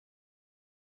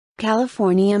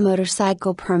California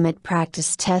Motorcycle Permit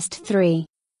Practice Test 3.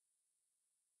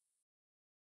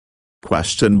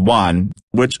 Question 1.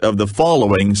 Which of the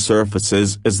following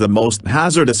surfaces is the most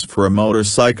hazardous for a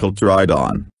motorcycle to ride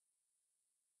on?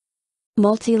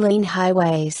 Multi-lane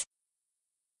highways.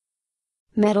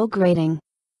 Metal grating.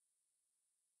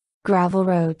 Gravel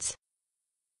roads.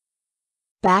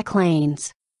 Back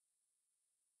lanes.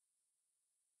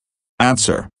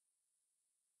 Answer.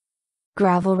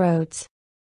 Gravel roads.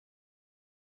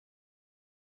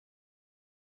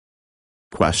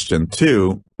 Question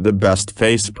 2. The best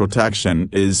face protection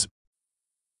is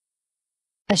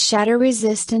A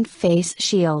shatter-resistant face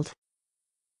shield.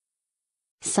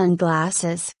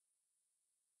 Sunglasses.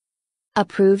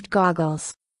 Approved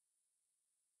goggles.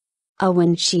 A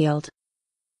windshield.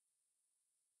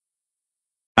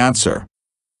 Answer.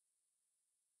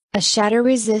 A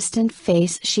shatter-resistant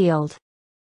face shield.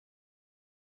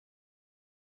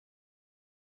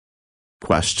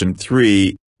 Question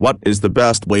 3. What is the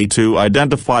best way to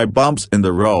identify bumps in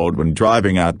the road when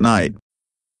driving at night?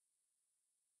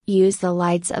 Use the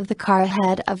lights of the car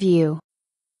ahead of you.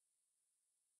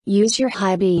 Use your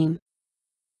high beam.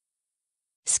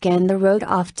 Scan the road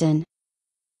often.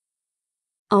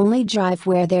 Only drive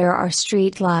where there are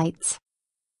street lights.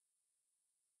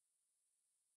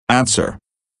 Answer.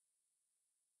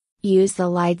 Use the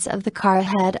lights of the car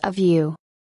ahead of you.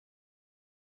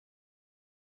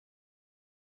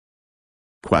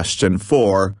 Question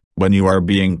 4. When you are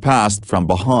being passed from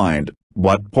behind,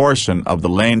 what portion of the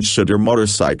lane should your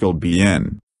motorcycle be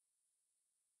in?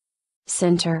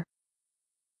 Center.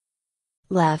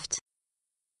 Left.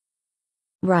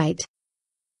 Right.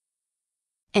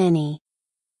 Any.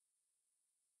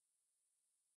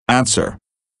 Answer.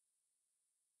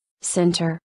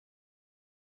 Center.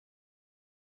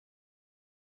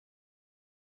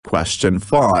 Question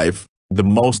 5. The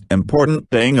most important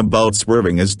thing about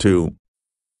swerving is to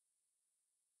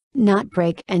Not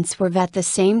brake and swerve at the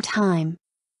same time.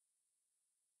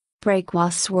 Brake while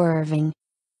swerving.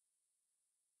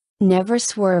 Never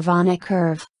swerve on a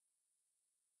curve.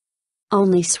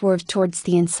 Only swerve towards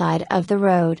the inside of the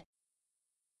road.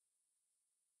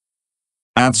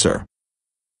 Answer.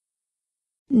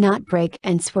 Not brake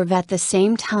and swerve at the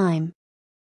same time.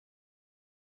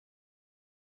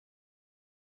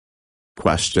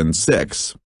 Question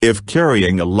 6. If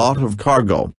carrying a lot of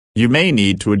cargo, you may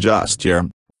need to adjust your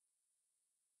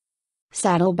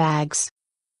Saddlebags.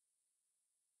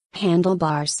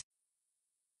 Handlebars.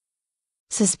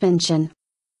 Suspension.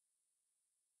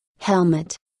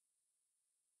 Helmet.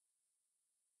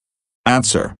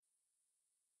 Answer.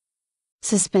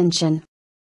 Suspension.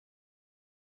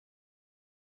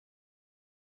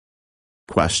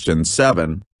 Question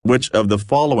 7. Which of the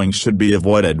following should be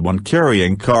avoided when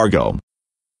carrying cargo?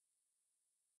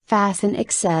 Fasten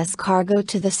excess cargo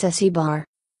to the chassis bar.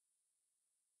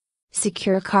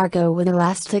 Secure cargo with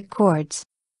elastic cords.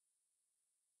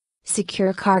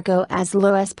 Secure cargo as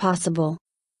low as possible.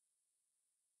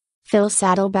 Fill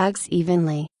saddlebags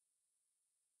evenly.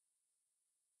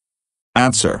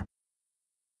 Answer.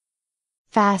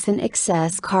 Fasten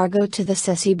excess cargo to the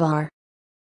chassis bar.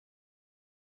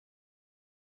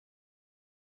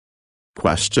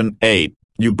 Question 8.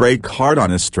 You brake hard on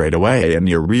a straightaway and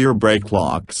your rear brake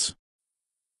locks.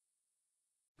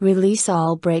 Release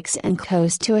all brakes and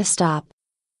coast to a stop.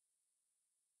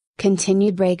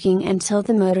 Continue braking until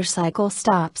the motorcycle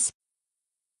stops.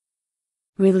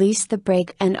 Release the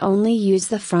brake and only use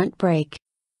the front brake.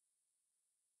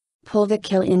 Pull the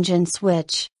kill engine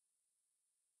switch.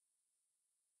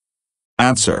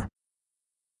 Answer.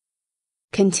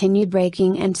 Continue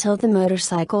braking until the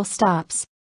motorcycle stops.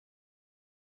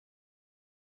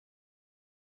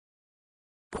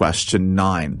 Question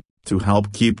 9. To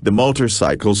help keep the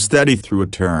motorcycle steady through a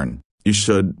turn, you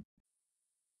should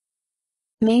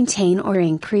Maintain or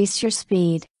increase your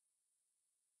speed.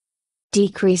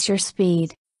 Decrease your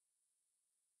speed.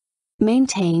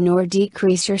 Maintain or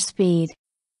decrease your speed.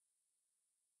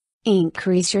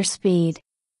 Increase your speed.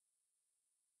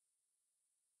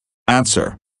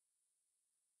 Answer.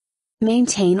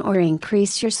 Maintain or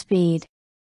increase your speed.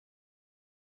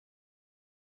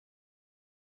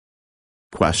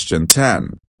 Question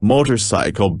 10.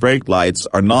 Motorcycle brake lights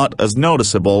are not as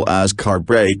noticeable as car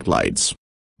brake lights.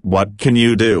 What can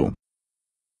you do?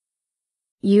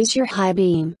 Use your high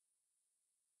beam.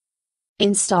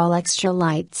 Install extra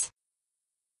lights.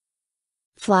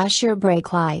 Flash your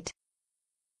brake light.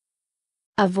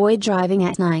 Avoid driving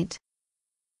at night.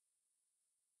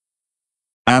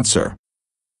 Answer.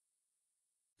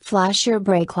 Flash your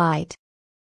brake light.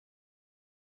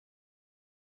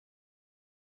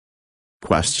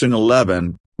 Question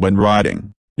 11. When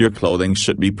riding, Your clothing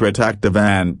should be protective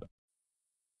and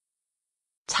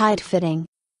tight-fitting.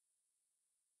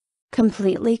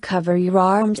 Completely cover your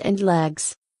arms and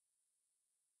legs.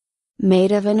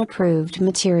 Made of an approved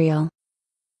material.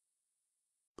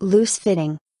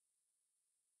 Loose-fitting.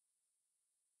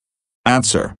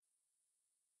 answer.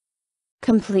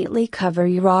 Completely cover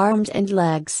your arms and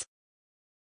legs.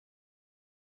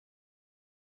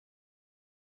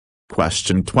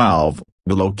 Question 12.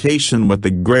 The location with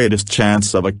the greatest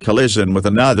chance of a collision with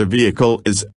another vehicle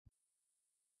is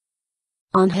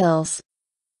On hills.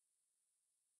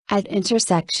 At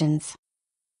intersections.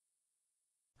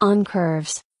 On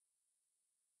curves.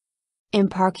 In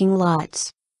parking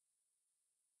lots.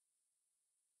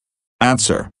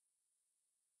 answer.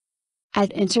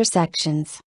 At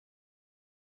intersections.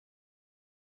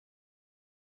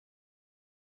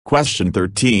 Question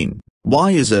 13.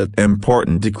 Why is it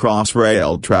important to cross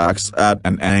rail tracks at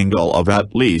an angle of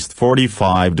at least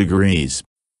 45 degrees?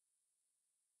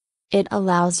 It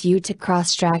allows you to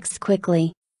cross tracks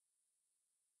quickly.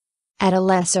 At a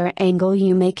lesser angle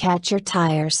you may catch your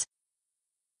tires.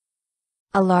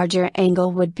 A larger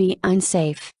angle would be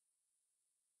unsafe.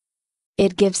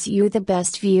 It gives you the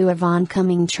best view of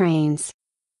oncoming trains.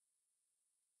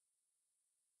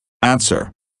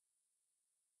 Answer.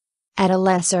 At a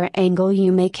lesser angle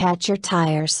you may catch your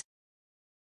tires.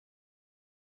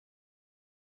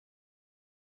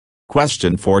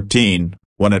 Question 14.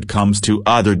 When it comes to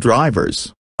other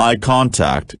drivers, eye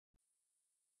contact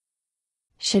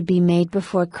should be made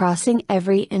before crossing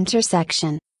every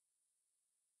intersection.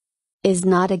 Is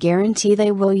not a guarantee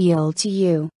they will yield to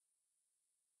you.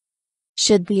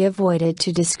 Should be avoided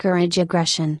to discourage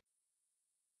aggression.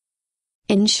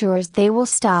 Ensures they will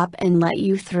stop and let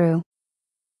you through.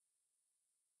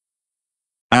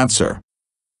 Answer.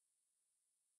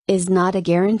 Is not a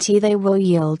guarantee they will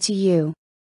yield to you.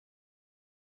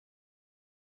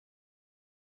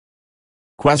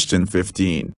 Question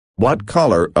 15. What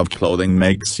color of clothing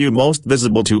makes you most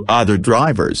visible to other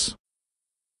drivers?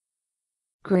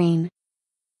 Green.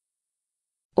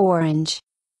 Orange.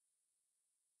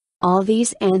 All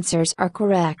these answers are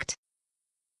correct.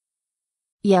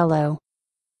 Yellow.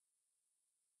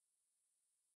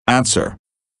 Answer.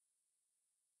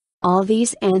 All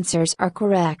these answers are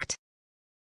correct.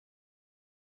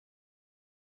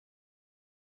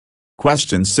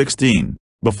 Question 16.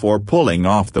 Before pulling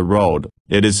off the road,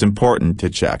 it is important to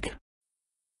check.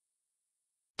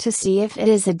 To see if it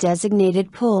is a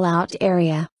designated pull-out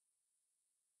area.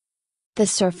 The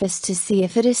surface to see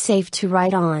if it is safe to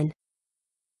ride on.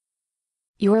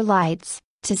 Your lights,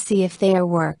 to see if they are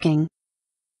working.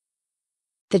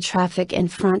 The traffic in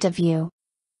front of you.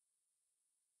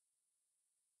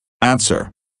 Answer.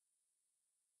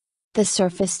 The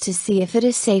surface to see if it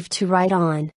is safe to ride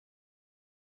on.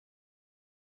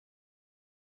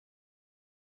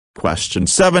 Question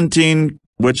 17.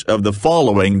 Which of the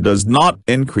following does not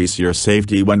increase your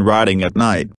safety when riding at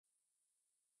night?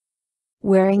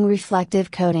 Wearing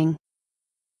reflective coating.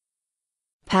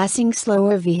 Passing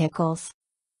slower vehicles.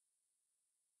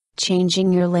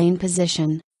 Changing your lane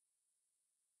position.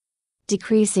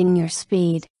 Decreasing your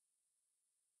speed.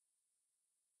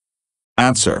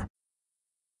 Answer.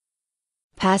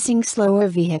 Passing slower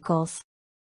vehicles.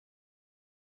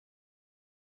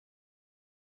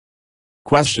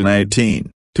 Question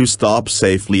 18. To stop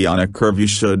safely on a curve you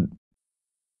should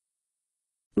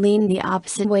lean the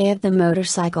opposite way of the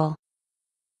motorcycle.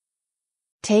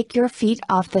 Take your feet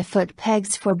off the foot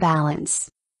pegs for balance.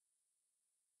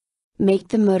 Make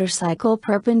the motorcycle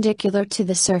perpendicular to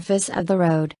the surface of the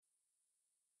road.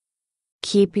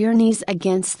 Keep your knees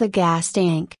against the gas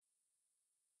tank.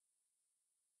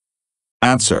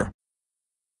 Answer.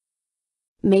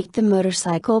 Make the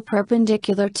motorcycle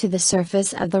perpendicular to the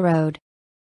surface of the road.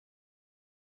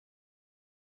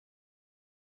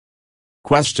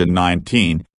 Question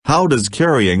 19. How does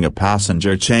carrying a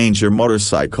passenger change your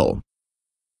motorcycle?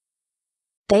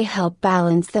 They help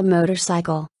balance the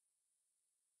motorcycle.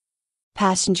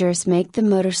 Passengers make the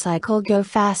motorcycle go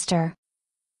faster.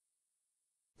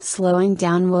 Slowing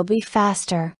down will be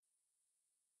faster.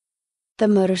 The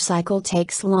motorcycle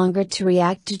takes longer to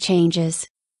react to changes.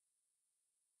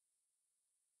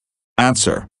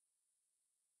 Answer.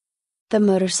 The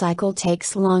motorcycle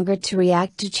takes longer to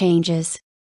react to changes.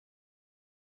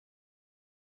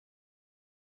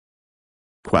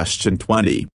 Question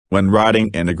 20. When riding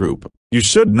in a group, you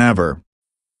should never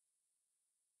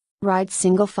ride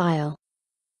single file.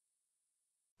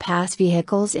 Pass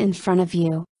vehicles in front of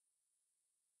you.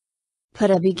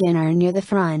 Put a beginner near the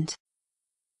front.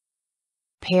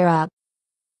 Pair up.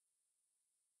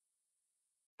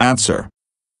 Answer.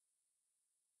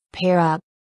 Pair up.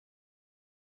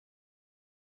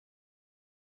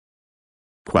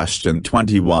 Question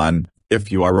 21.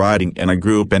 If you are riding in a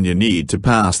group and you need to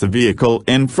pass the vehicle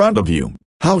in front of you,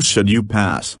 how should you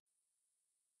pass?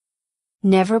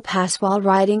 Never pass while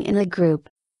riding in a group.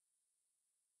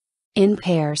 In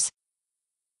pairs.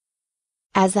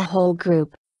 As a whole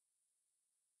group.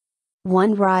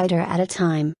 One rider at a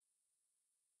time.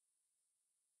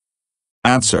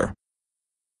 Answer.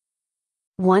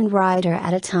 One rider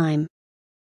at a time.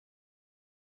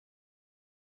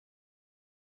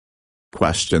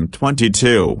 Question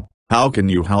 22. How can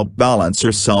you help balance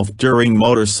yourself during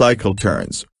motorcycle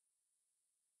turns?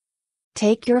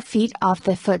 Take your feet off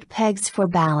the foot pegs for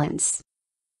balance.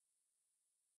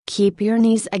 Keep your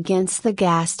knees against the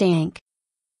gas tank.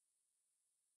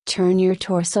 Turn your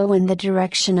torso in the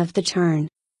direction of the turn.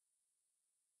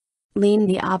 Lean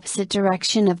the opposite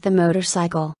direction of the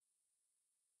motorcycle.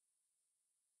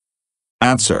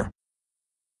 Answer.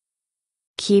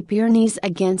 Keep your knees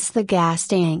against the gas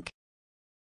tank.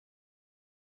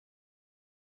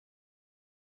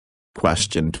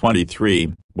 Question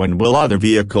 23. When will other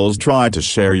vehicles try to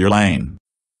share your lane?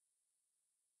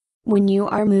 When you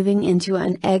are moving into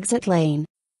an exit lane.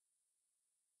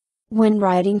 When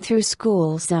riding through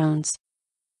school zones.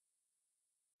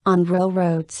 On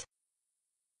railroads.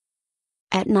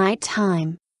 At night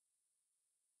time.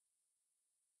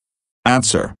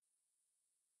 Answer.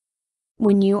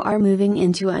 When you are moving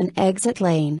into an exit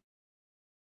lane.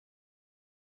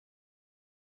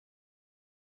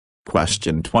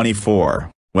 Question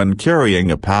 24. When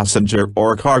carrying a passenger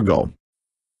or cargo.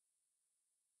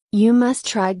 You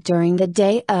must ride during the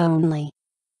day only.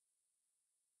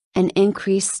 An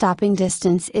increased stopping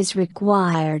distance is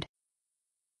required.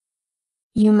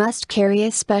 You must carry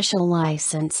a special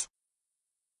license.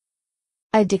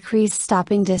 A decreased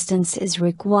stopping distance is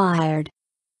required.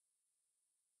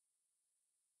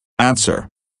 Answer.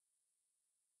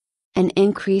 An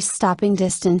increased stopping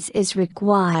distance is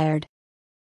required.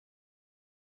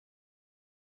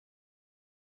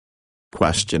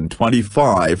 Question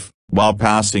 25. While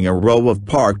passing a row of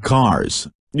parked cars,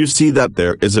 you see that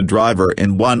there is a driver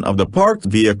in one of the parked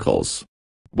vehicles.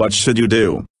 What should you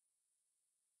do?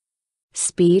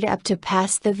 Speed up to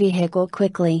pass the vehicle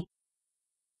quickly.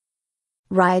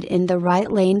 Ride in the right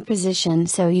lane position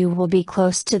so you will be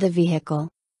close to the vehicle.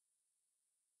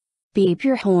 Beep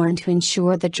your horn to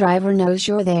ensure the driver knows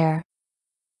you're there.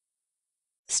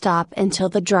 Stop until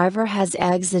the driver has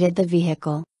exited the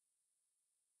vehicle.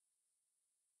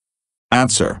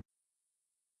 Answer.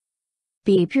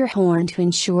 Beep your horn to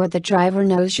ensure the driver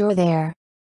knows you're there.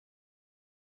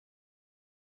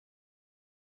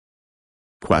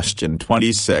 Question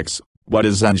 26. What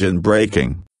is engine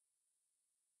braking?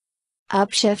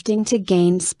 Upshifting to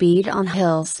gain speed on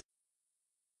hills.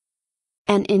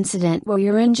 An incident where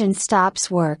your engine stops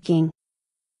working.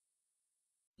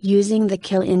 Using the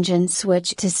kill engine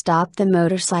switch to stop the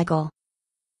motorcycle.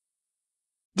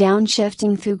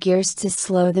 Downshifting through gears to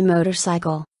slow the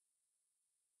motorcycle.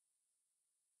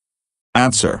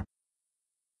 Answer.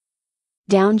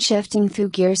 Downshifting through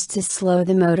gears to slow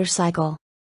the motorcycle.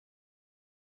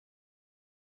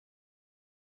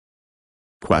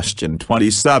 Question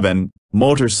 27.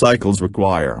 Motorcycles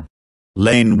require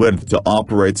lane width to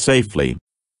operate safely.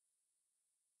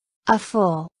 A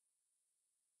full.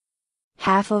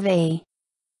 Half of a.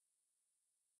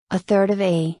 A third of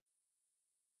a.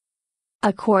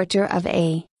 A quarter of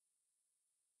a.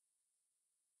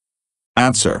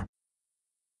 Answer.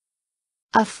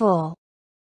 A full.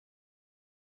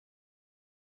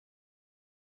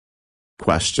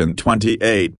 Question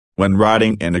 28. When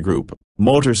riding in a group,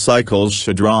 motorcycles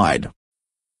should ride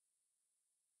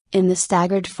In the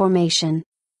staggered formation.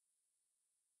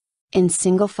 In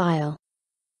single file.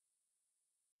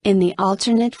 In the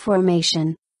alternate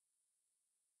formation.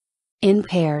 In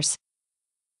pairs.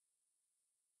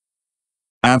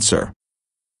 Answer.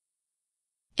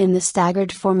 In the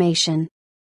staggered formation.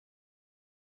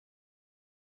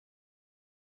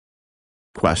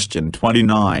 Question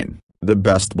 29. The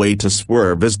best way to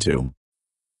swerve is to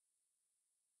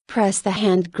Press the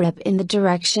hand grip in the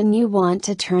direction you want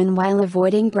to turn while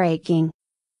avoiding braking.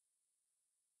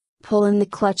 Pull in the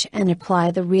clutch and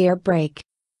apply the rear brake.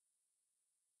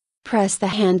 Press the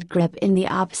hand grip in the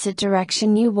opposite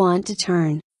direction you want to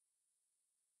turn.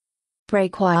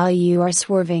 Brake while you are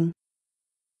swerving.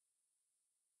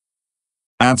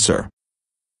 Answer.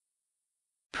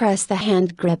 Press the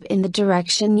hand grip in the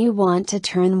direction you want to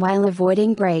turn while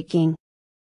avoiding braking.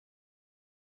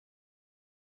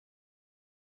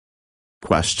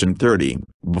 Question 30.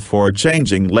 Before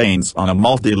changing lanes on a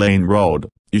multi-lane road,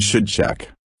 you should check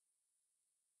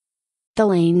the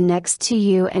lane next to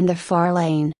you and the far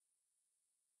lane.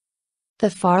 The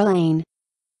far lane.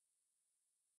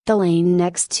 The lane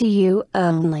next to you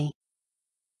only.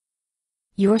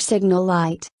 Your signal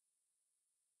light.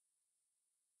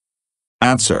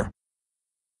 Answer.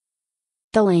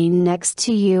 The lane next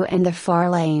to you and the far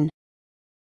lane.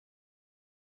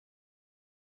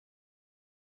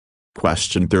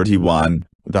 Question 31.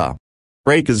 The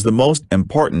brake is the most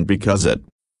important because it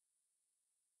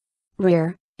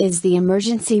Rear is the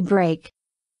emergency brake.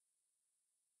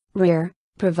 Rear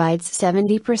provides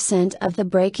 70% of the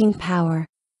braking power.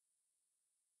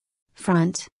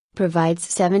 Front provides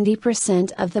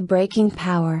 70% of the braking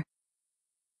power.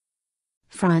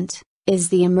 Front is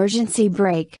the emergency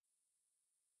brake.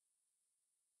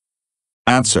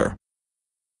 Answer.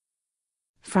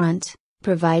 Front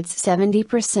provides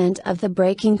 70% of the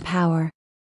braking power.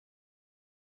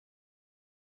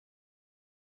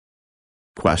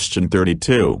 Question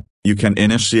 32. You can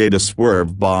initiate a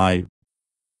swerve by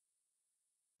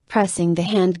Pressing the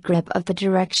hand grip of the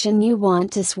direction you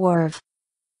want to swerve.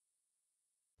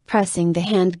 Pressing the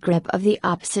hand grip of the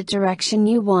opposite direction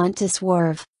you want to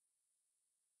swerve.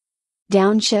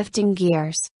 Downshifting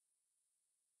gears.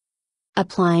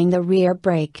 Applying the rear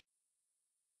brake.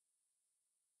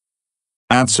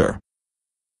 Answer.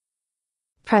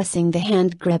 Pressing the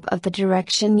hand grip of the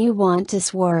direction you want to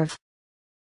swerve.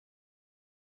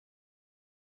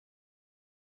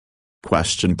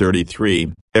 Question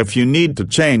 33. If you need to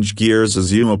change gears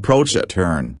as you approach a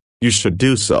turn, you should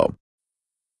do so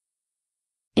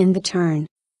In the turn.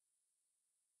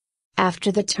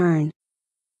 After the turn.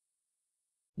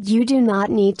 You do not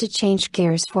need to change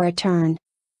gears for a turn.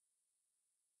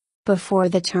 Before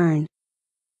the turn.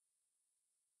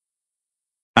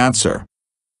 Answer.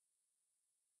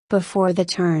 Before the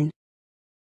turn.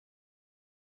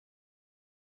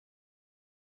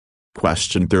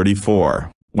 Question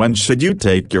 34. When should you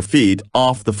take your feet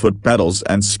off the foot pedals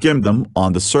and skim them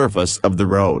on the surface of the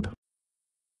road?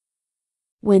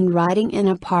 When riding in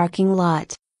a parking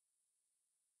lot.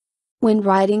 When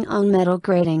riding on metal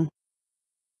grating.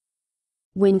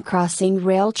 When crossing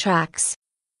rail tracks.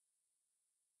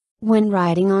 When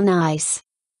riding on ice.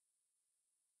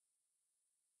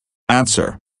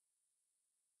 Answer.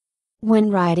 When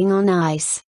riding on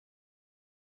ice.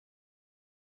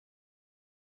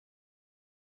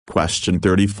 Question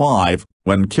 35.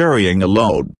 When carrying a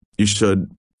load, you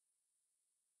should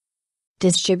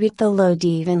Distribute the load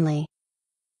evenly.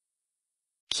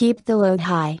 Keep the load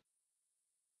high.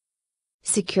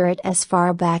 Secure it as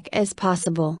far back as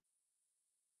possible.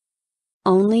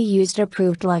 Only use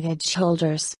approved luggage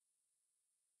holders.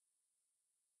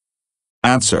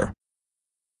 Answer.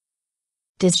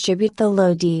 Distribute the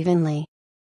load evenly.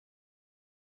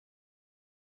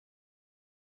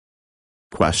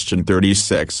 Question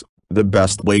 36. The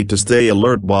best way to stay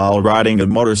alert while riding a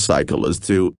motorcycle is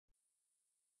to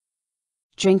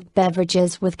Drink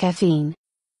beverages with caffeine.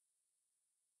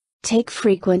 Take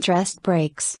frequent rest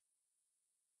breaks.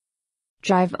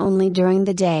 Drive only during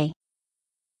the day.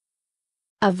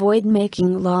 Avoid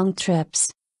making long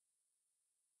trips.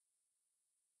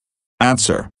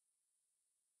 Answer.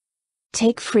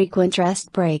 Take frequent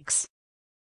rest breaks.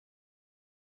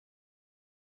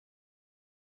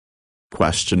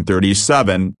 Question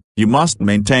 37. You must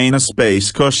maintain a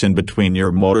space cushion between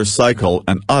your motorcycle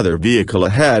and other vehicle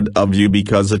ahead of you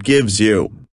because it gives you.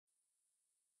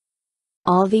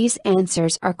 All these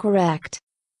answers are correct.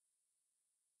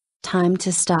 Time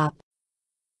to stop.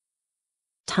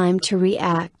 Time to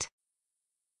react.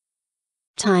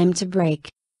 Time to brake.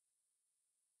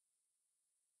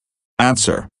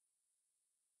 Answer.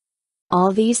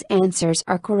 All these answers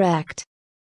are correct.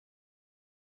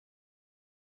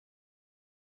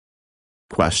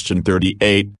 Question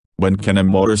 38. When can a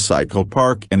motorcycle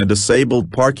park in a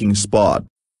disabled parking spot?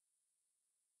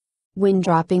 When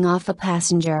dropping off a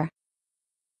passenger.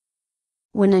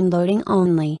 When unloading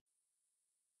only.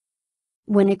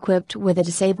 When equipped with a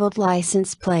disabled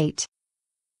license plate.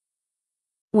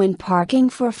 When parking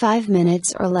for 5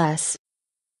 minutes or less.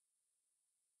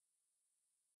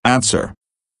 Answer.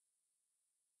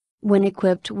 When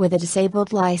equipped with a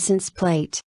disabled license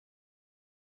plate.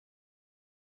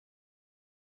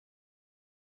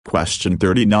 Question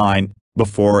 39.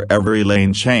 Before every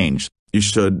lane change, you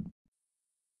should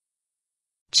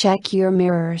Check your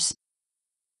mirrors.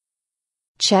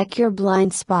 Check your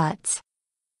blind spots.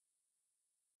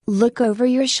 Look over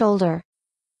your shoulder.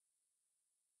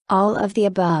 All of the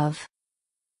above.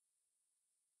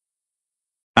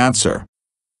 Answer.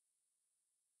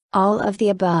 All of the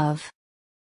above.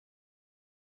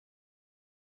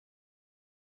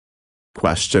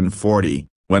 Question 40.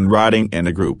 When riding in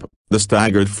a group, the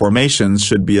staggered formations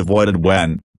should be avoided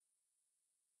when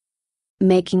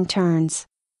Making turns.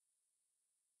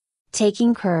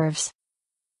 taking curves,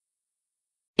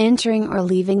 entering or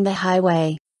leaving the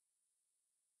highway.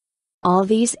 All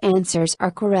these answers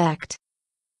are correct.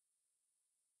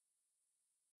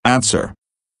 Answer.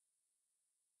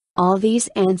 All these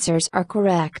answers are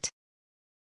correct.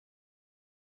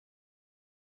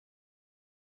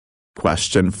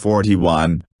 Question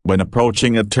 41. When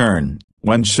approaching a turn,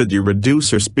 when should you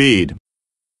reduce your speed?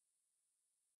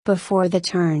 Before the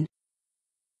turn.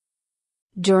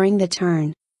 During the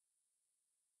turn.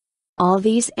 All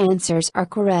these answers are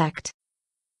correct.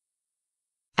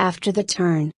 After the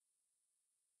turn.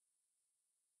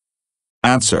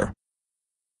 Answer.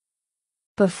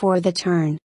 Before the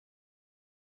turn.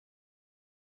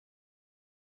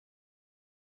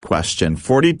 Question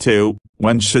 42.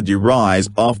 When should you rise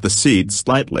off the seat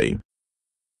slightly?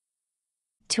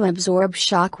 To absorb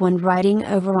shock when riding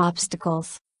over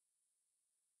obstacles.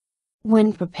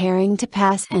 When preparing to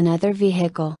pass another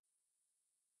vehicle.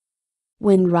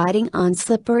 When riding on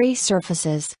slippery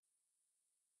surfaces.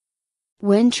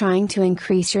 When trying to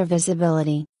increase your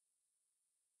visibility.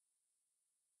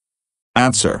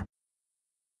 Answer.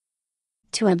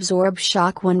 To absorb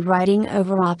shock when riding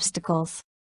over obstacles.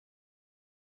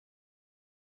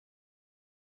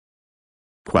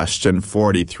 Question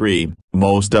 43.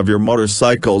 Most of your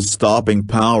motorcycle's stopping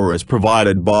power is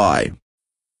provided by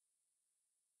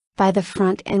the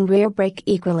front and rear brake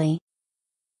equally.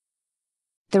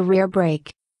 The rear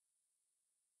brake.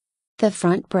 The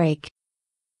front brake.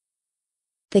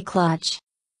 The clutch.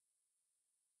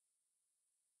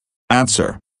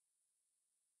 Answer.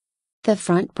 The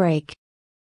front brake.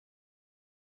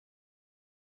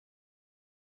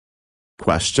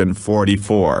 Question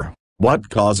 44. What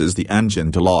causes the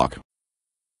engine to lock?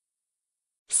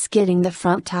 Skidding the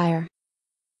front tire.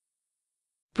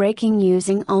 Braking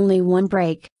using only one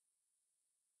brake.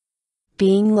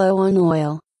 Being low on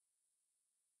oil.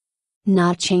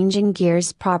 Not changing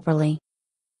gears properly.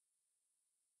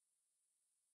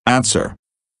 Answer.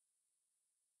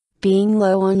 Being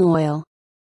low on oil.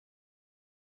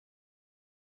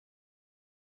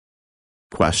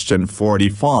 Question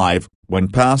 45. When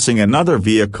passing another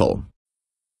vehicle,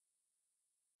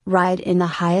 Ride in the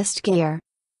highest gear.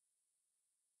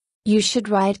 You should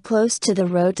ride close to the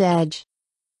road edge.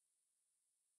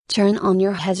 Turn on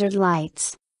your hazard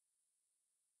lights.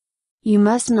 You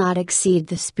must not exceed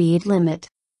the speed limit.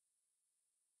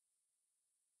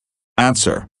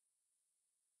 Answer.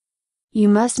 You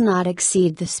must not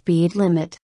exceed the speed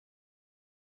limit.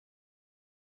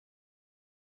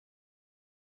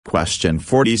 Question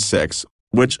 46.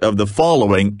 Which of the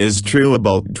following is true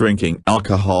about drinking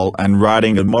alcohol and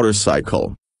riding a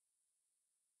motorcycle?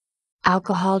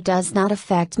 Alcohol does not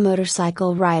affect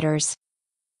motorcycle riders.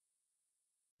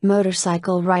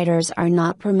 Motorcycle riders are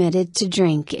not permitted to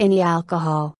drink any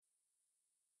alcohol.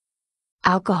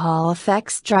 Alcohol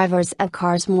affects drivers of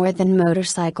cars more than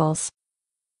motorcycles.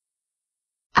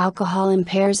 Alcohol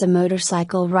impairs a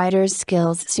motorcycle rider's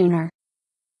skills sooner.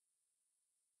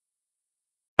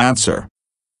 Answer.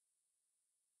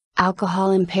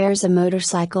 Alcohol impairs a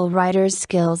motorcycle rider's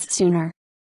skills sooner.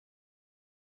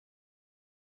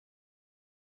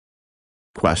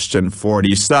 Question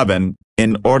 47.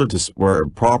 In order to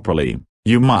swerve properly,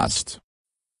 you must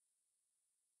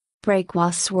Brake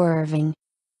while swerving.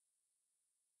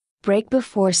 Brake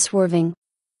before swerving.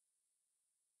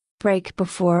 Brake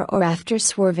before or after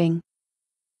swerving.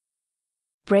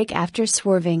 Brake after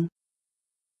swerving.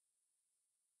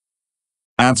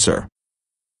 Answer.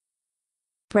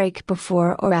 Brake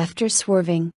before or after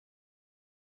swerving.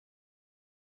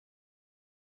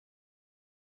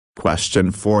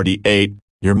 Question 48.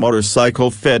 Your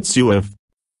motorcycle fits you if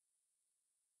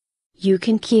You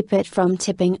can keep it from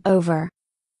tipping over.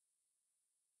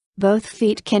 Both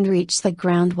feet can reach the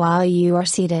ground while you are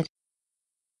seated.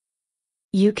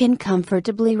 You can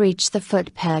comfortably reach the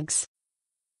foot pegs.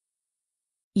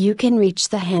 You can reach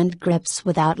the hand grips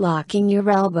without locking your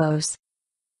elbows.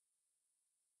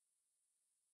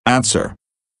 Answer.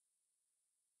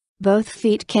 Both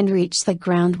feet can reach the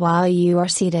ground while you are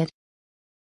seated.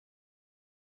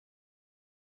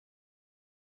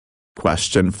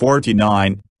 Question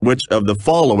 49. Which of the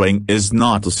following is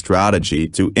not a strategy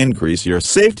to increase your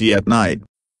safety at night?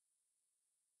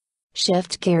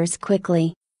 Shift gears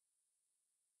quickly.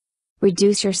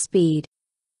 Reduce your speed.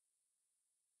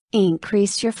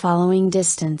 Increase your following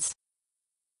distance.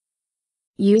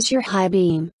 Use your high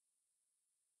beam.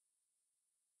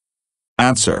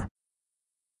 Answer.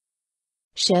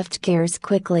 Shift gears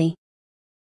quickly.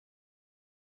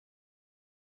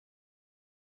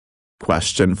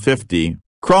 Question 50.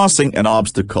 Crossing an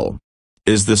obstacle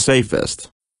is the safest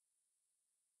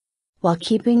While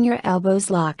keeping your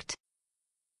elbows locked.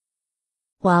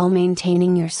 while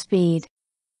maintaining your speed.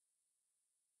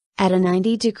 At a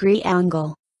 90-degree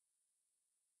angle,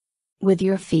 with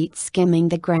your feet skimming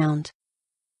the ground.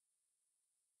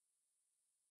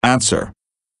 Answer.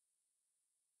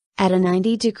 At a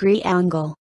 90-degree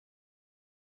angle.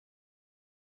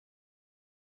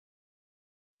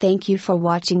 Thank you for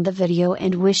watching the video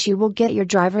and wish you will get your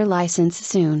driver license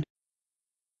soon.